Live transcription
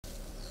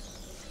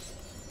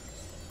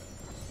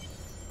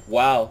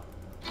Wow.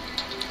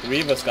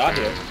 3 of us got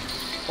here.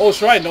 Oh,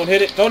 Shrine, don't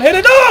hit it. Don't hit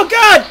it. Oh,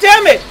 god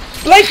damn it!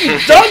 Blake, you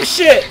dumb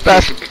shit!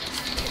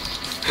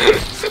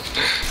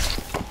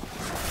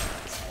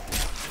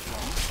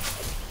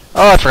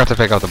 Oh, I forgot to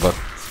pick up the book.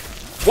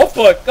 What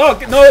book? Oh,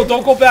 no,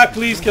 don't go back,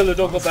 please, Killer.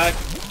 Don't go back.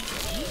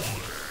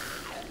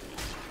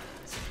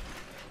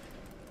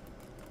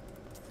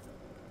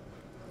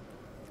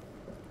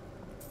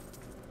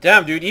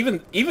 Damn, dude, even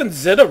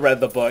Zida read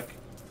the book.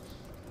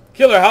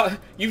 Killer, how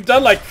you've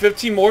done like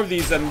 15 more of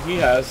these than he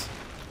has.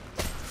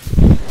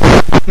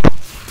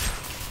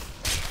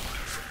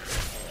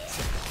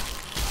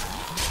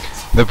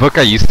 The book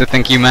I used to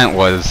think you meant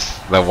was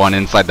the one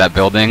inside that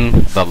building,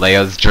 the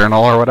Leia's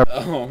journal or whatever.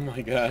 Oh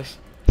my gosh.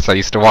 So I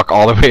used to walk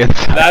all the way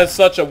inside. That is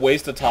such a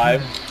waste of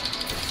time.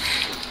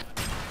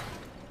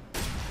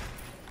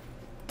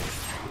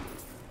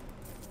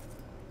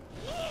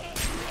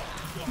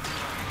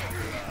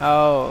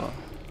 Oh.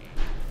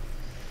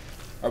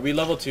 Are we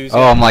level 2s?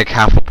 Oh, I'm like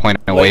half a point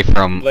away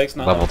from Blake's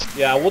not level up. 2.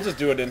 Yeah, we'll just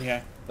do it in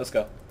here. Let's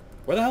go.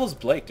 Where the hell is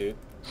Blake, dude?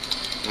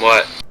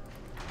 What?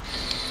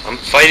 I'm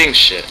fighting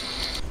shit.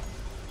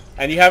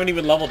 And you haven't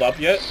even leveled up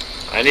yet?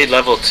 I need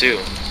level 2.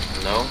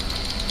 No?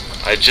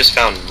 I just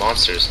found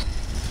monsters.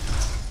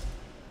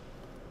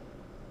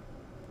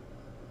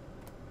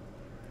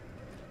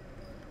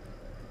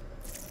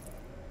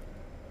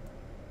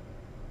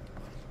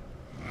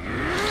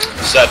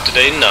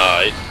 Saturday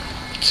night,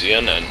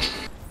 CNN.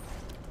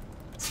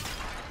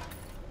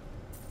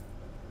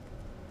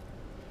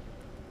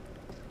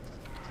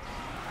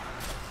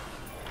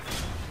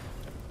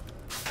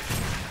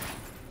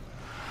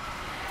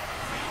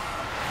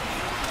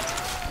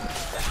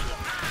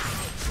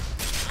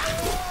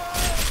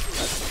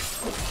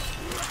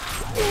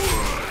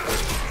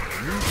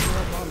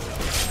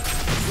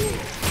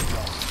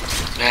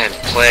 Man,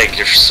 Plague,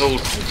 you're so...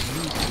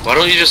 Why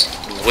don't you just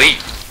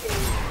wait?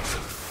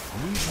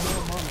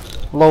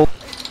 Low.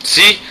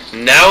 See?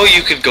 Now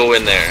you could go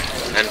in there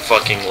and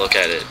fucking look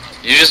at it.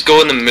 You just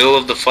go in the middle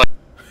of the fight.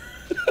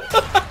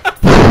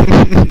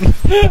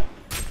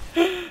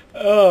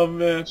 Oh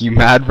man. You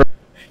mad, bro?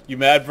 You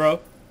mad,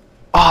 bro?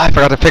 Oh, I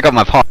forgot to pick up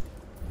my paw.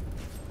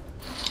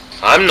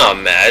 I'm not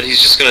mad,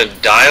 he's just gonna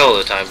die all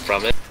the time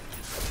from it.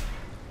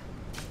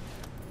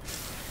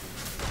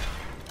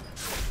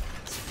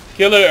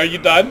 Killer, are you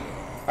done?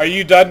 Are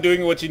you done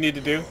doing what you need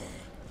to do?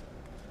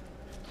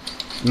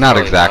 Not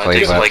Probably exactly, It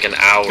takes but like an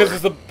hour.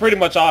 Because it's pretty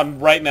much on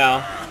right now.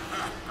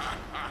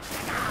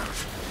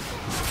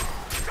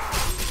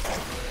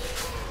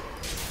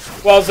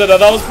 Well, Zida,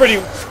 that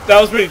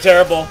was pretty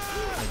terrible.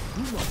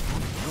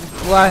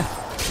 What?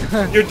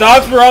 Your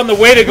dogs were on the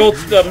way to go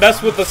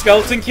mess with the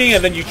Skeleton King,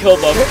 and then you killed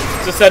them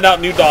to send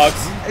out new dogs.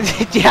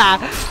 Yeah,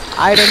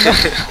 I don't know.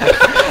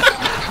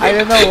 I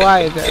don't know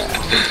why.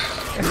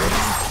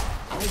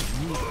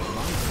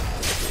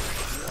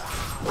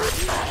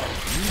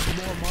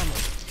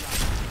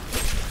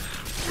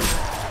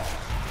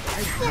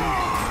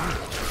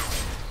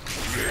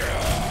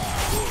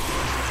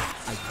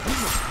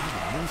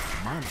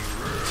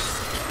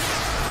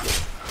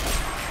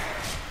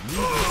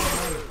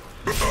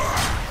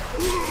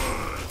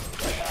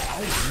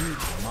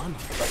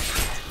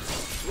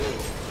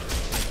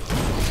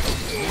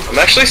 I'm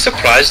actually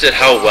surprised at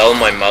how well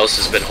my mouse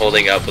has been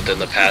holding up within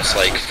the past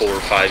like 4 or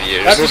 5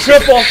 years. That's a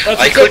triple. That's a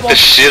I triple. clicked the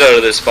shit out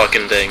of this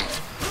fucking thing.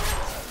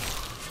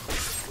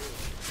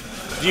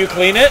 Do you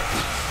clean it?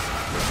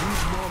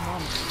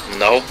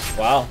 No.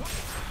 Wow.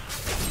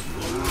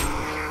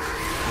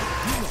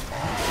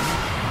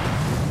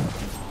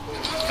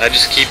 I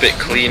just keep it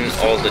clean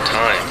all the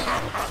time.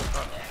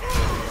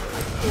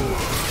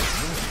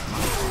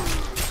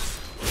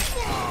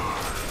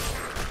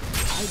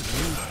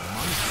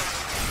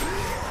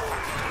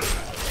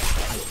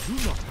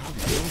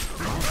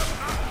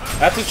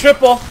 That's a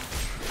triple.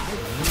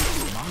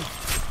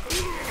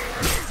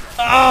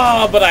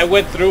 Ah, but I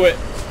went through it.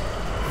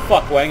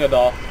 Fuck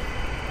Wangadol.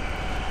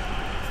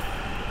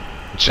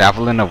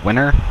 Javelin of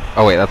Winter?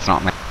 Oh wait, that's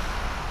not my...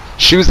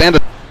 Shoes and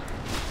a...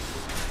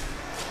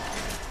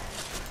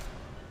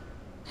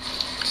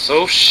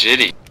 So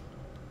shitty.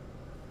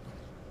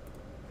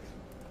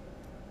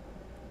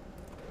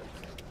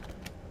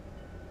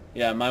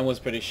 Yeah, mine was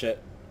pretty shit.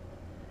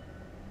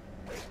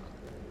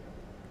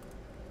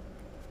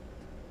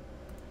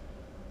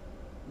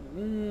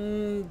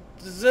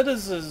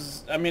 Zida's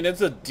is... I mean, it's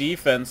a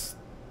defense.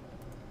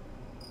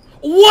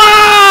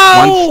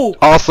 Wow! Once,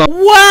 awesome.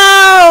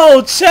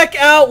 Wow! Check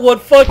out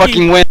what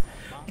Fucking win.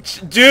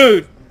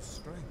 Dude!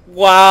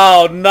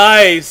 Wow,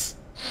 nice!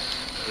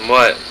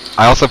 What?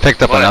 I also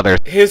picked up What? another.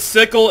 His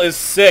sickle is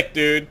sick,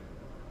 dude.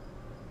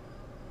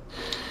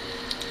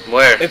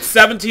 Where? It's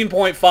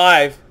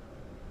 17.5.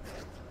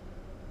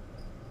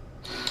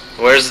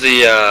 Where's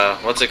the,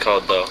 what's it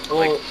called though?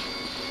 Well, Like,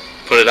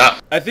 put it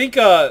up. I think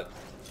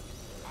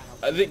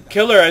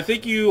Killer, I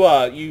think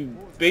you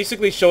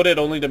basically showed it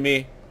only to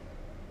me.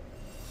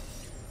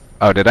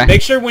 Oh, did I?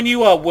 Make sure when you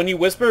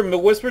whisper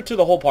to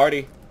the whole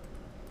party.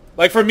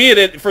 Like for me,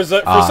 for some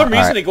reason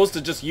alright. it goes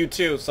to just you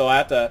too, so I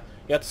have to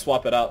You have to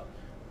swap it out.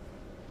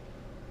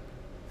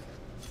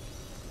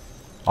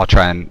 I'll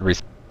try and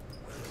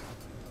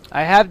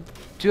I have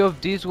 2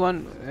 of these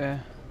one.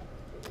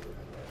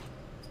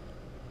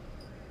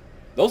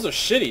 Those are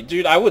shitty,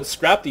 dude. I would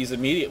scrap these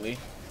immediately.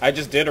 I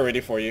just did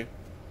already for you.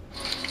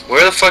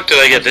 Where the fuck did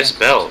I get this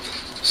belt?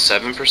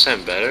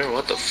 7% better?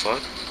 What the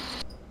fuck?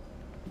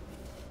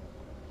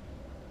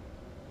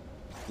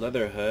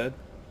 Leather head.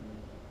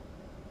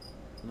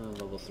 No,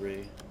 level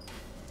 3.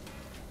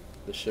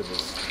 The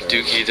shivers.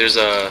 Dookie, there's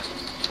a...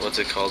 What's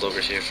it called over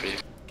here for you?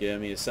 Give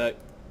me a sec.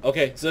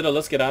 Okay, Zida,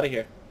 let's get out of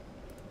here.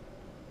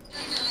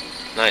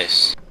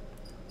 Nice.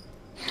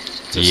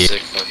 It's a Yeah.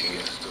 sick fucking...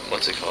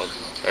 What's it called?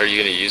 Are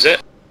you gonna use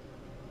it?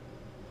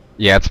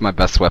 Yeah, it's my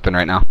best weapon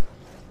right now.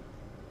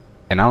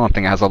 And I don't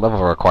think it has a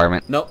level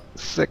requirement. Nope.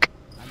 Sick.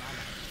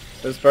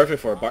 It's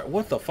perfect for a bar.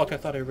 What the fuck? I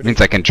thought I already...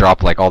 Means I can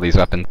drop like all these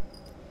weapons.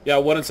 Yeah,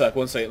 one sec.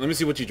 Let me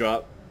see what you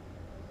drop.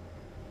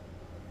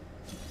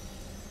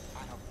 I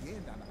have gained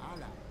an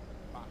ally,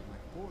 but my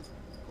foes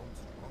become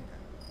stronger.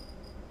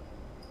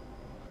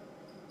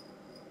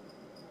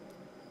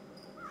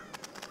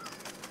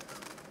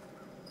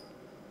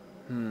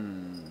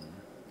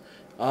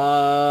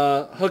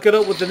 Hook it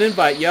up with an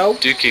invite, yo.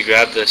 Dookie,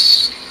 grab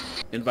this.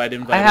 Invite.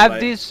 I have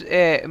invite. this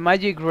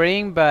magic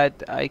ring,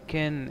 but I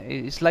can.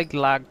 It's like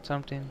lagged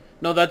something.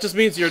 No, that just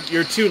means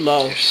you're too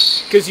low.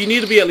 Because you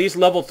need to be at least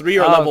level 3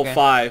 or level okay.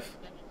 5.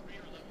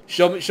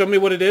 Show me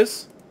what it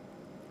is.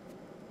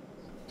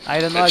 I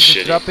don't know. That's I just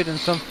shitty. drop it and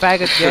some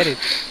faggot get it.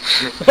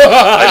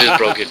 I just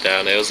broke it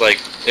down. It was like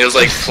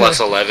plus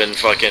 11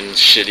 fucking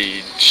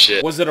shitty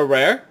shit. Was it a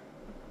rare?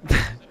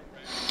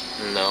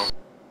 No.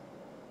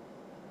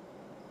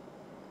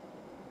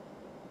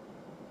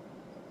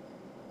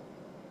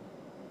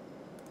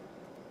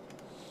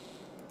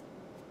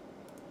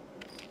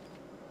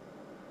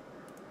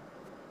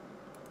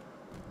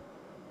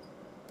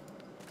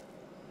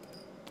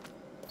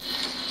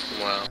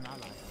 Wow. An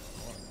ally is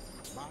gone,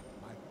 but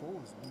my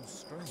foes lose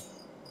strength.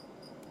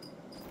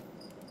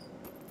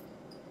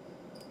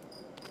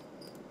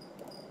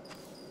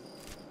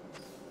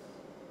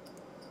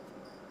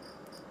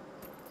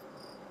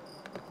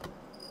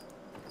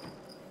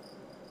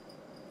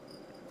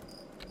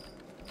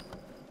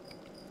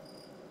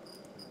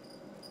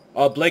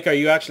 Blake, are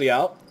you actually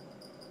out?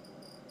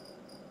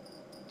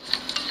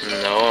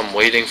 No, I'm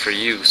waiting for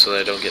you so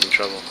that I don't get in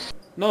trouble.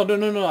 No.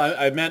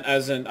 I meant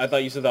as in, I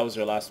thought you said that was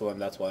your last one,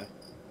 that's why.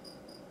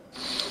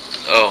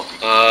 Oh,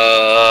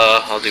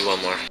 I'll do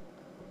one more.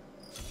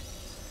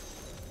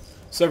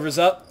 Servers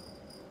up.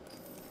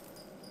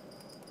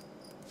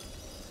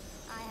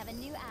 I have a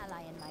new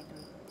ally in my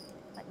group,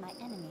 but my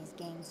enemies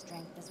gain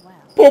strength as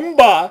well.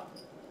 Boomba!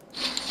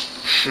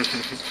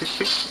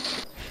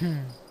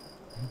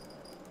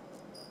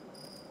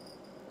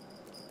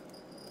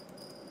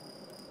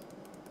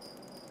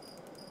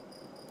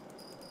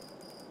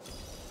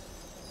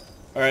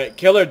 Alright,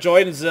 Killer,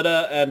 join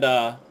Zida and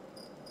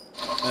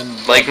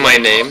Like my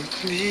name.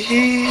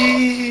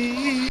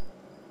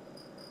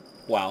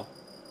 wow.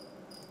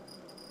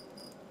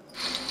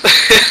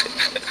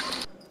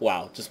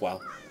 Wow, just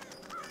wow.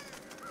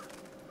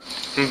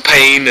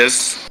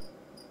 Penis.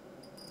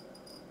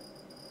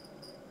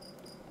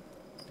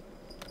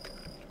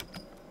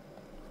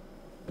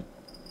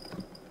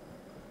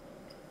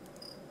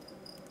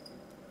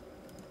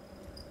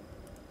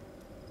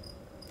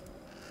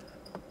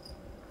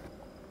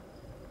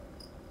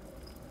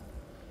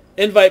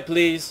 Invite,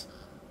 please.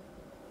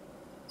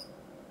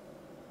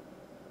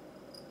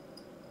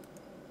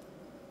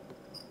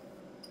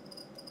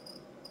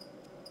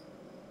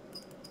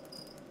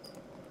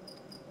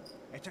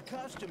 It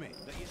occurs to me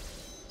that you...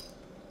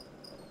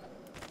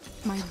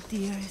 My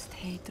dearest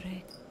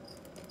hatred.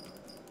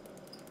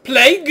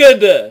 Play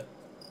good.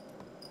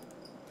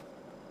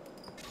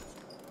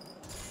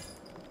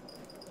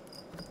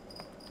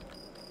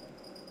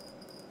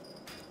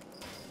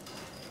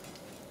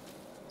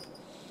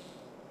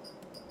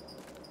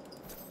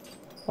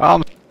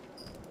 Well,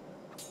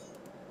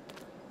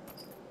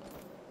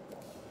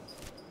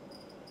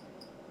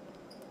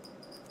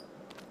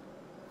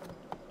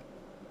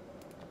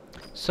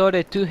 So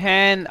the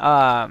two-hand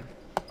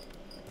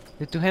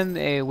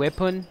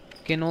weapon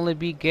can only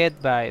be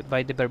get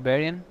by the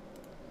barbarian.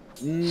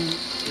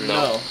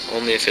 No.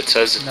 Only if it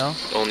says No.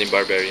 only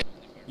barbarian.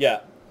 Yeah.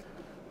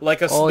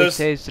 Like a Oh, it there's-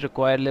 says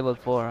required level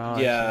 4. Oh, I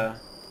see. yeah.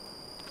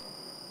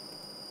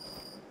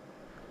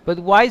 But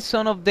why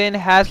some of them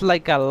has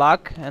like a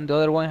lock and the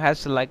other one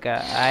has like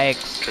a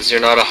X? Because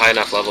you're not a high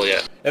enough level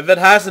yet. If it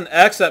has an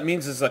X, that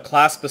means it's a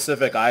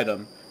class-specific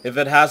item. If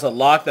it has a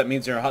lock, that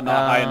means you're not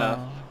high enough.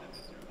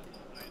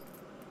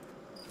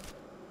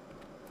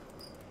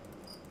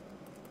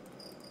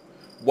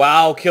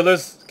 Wow,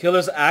 Killer's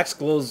axe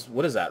glows.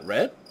 What is that?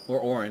 Red or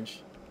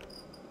orange?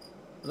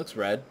 It looks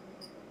red.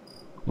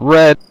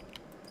 red.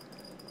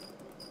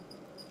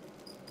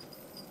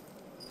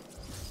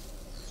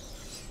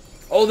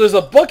 Oh, there's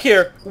a book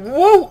here.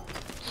 Whoa!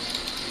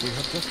 We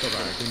have just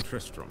arrived in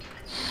Tristram.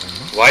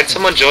 Why'd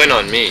someone join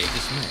on me?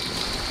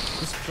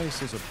 This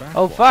place is a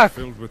Oh, backwater fuck.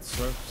 filled with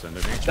serfs and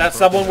an ancient That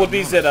someone would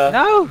be crocodile Zida.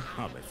 No!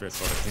 hardly fit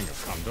for the king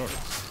of Honduras.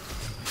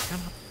 I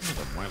cannot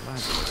fathom why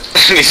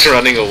Lazarus He's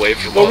running away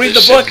from Go all read this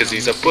the shit book. because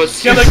he's a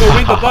pussy. Killer, go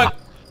read the book.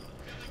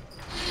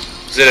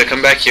 Zida,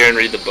 come back here and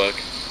read the book.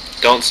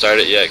 Don't start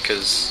it yet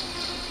because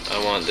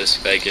I want this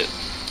faggot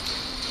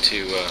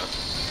to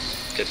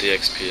get the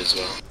XP as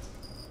well.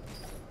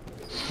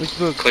 Which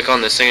book? Click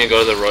on this thing and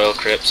go to the Royal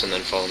Crypts and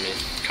then follow me.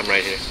 Come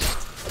right here.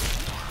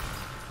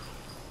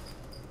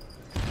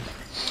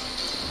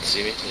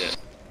 See me? Yeah.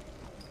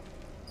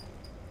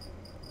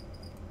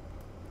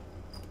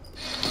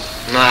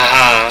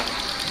 Nah.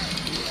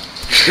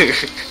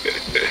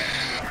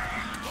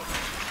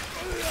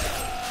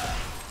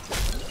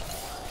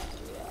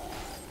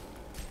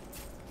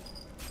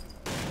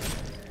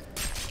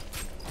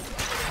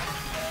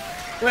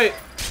 Wait,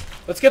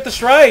 let's get the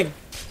shrine.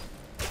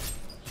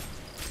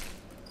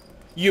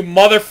 You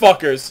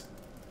motherfuckers.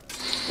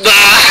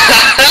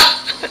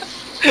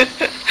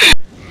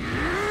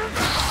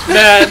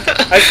 Man,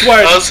 I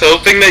swear. I was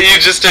hoping that you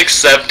just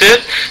accept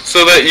it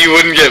so that you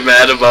wouldn't get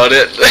mad about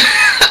it.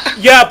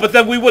 Yeah, but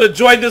then we would have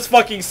joined this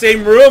fucking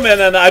same room and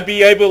then I'd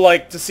be able,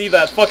 like, to see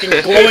that fucking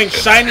glowing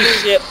shiny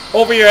shit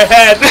over your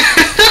head.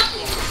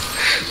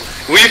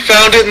 We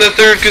found it in the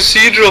third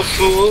cathedral,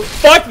 fool.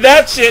 Fuck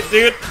that shit,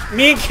 dude.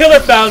 Me and Killer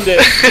found it.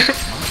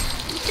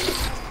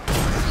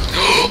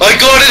 I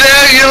got an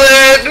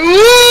amulet!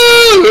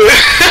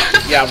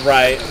 Woo! Yeah,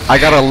 right. I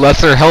got a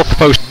lesser health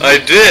potion. I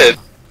did.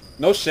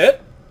 No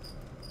shit.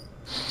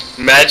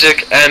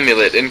 Magic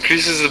amulet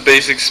increases the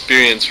base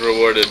experience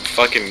rewarded.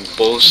 Fucking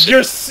bullshit.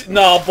 You're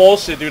no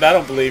bullshit, dude. I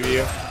don't believe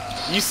you.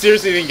 You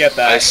seriously didn't get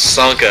I that.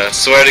 sunk her.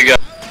 Swear to God.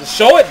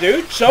 Show it,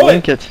 dude. Show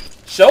Link it. it.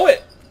 Show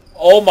it.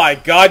 Oh my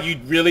god, you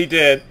really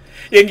did.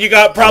 And you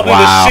got probably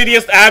Wow. the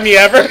shittiest Ami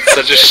ever.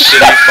 Such a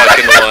shitty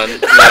fucking one.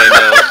 I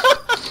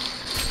know.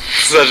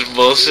 Such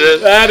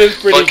bullshit. That is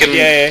pretty Fucking.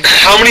 gay.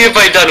 How many have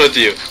I done with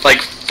you?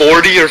 Like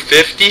 40 or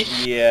 50?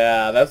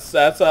 Yeah, that's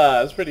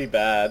pretty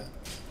bad.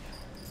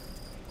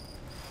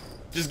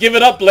 Just give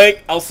it up,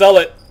 Blake. I'll sell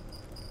it.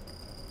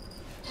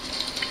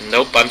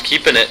 Nope, I'm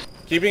keeping it.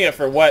 Keeping it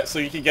for what? So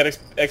you can get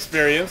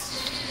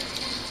experience?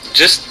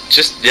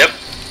 Yep.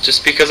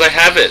 Just because I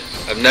have it.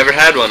 I've never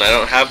had one. I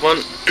don't have one.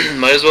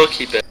 Might as well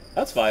keep it.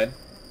 That's fine.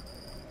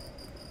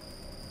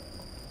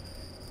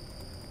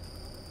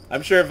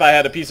 I'm sure if I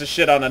had a piece of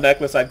shit on a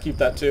necklace, I'd keep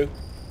that too.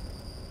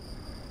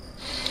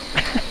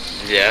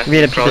 Yeah. We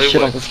had a piece of probably shit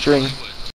would. on the string.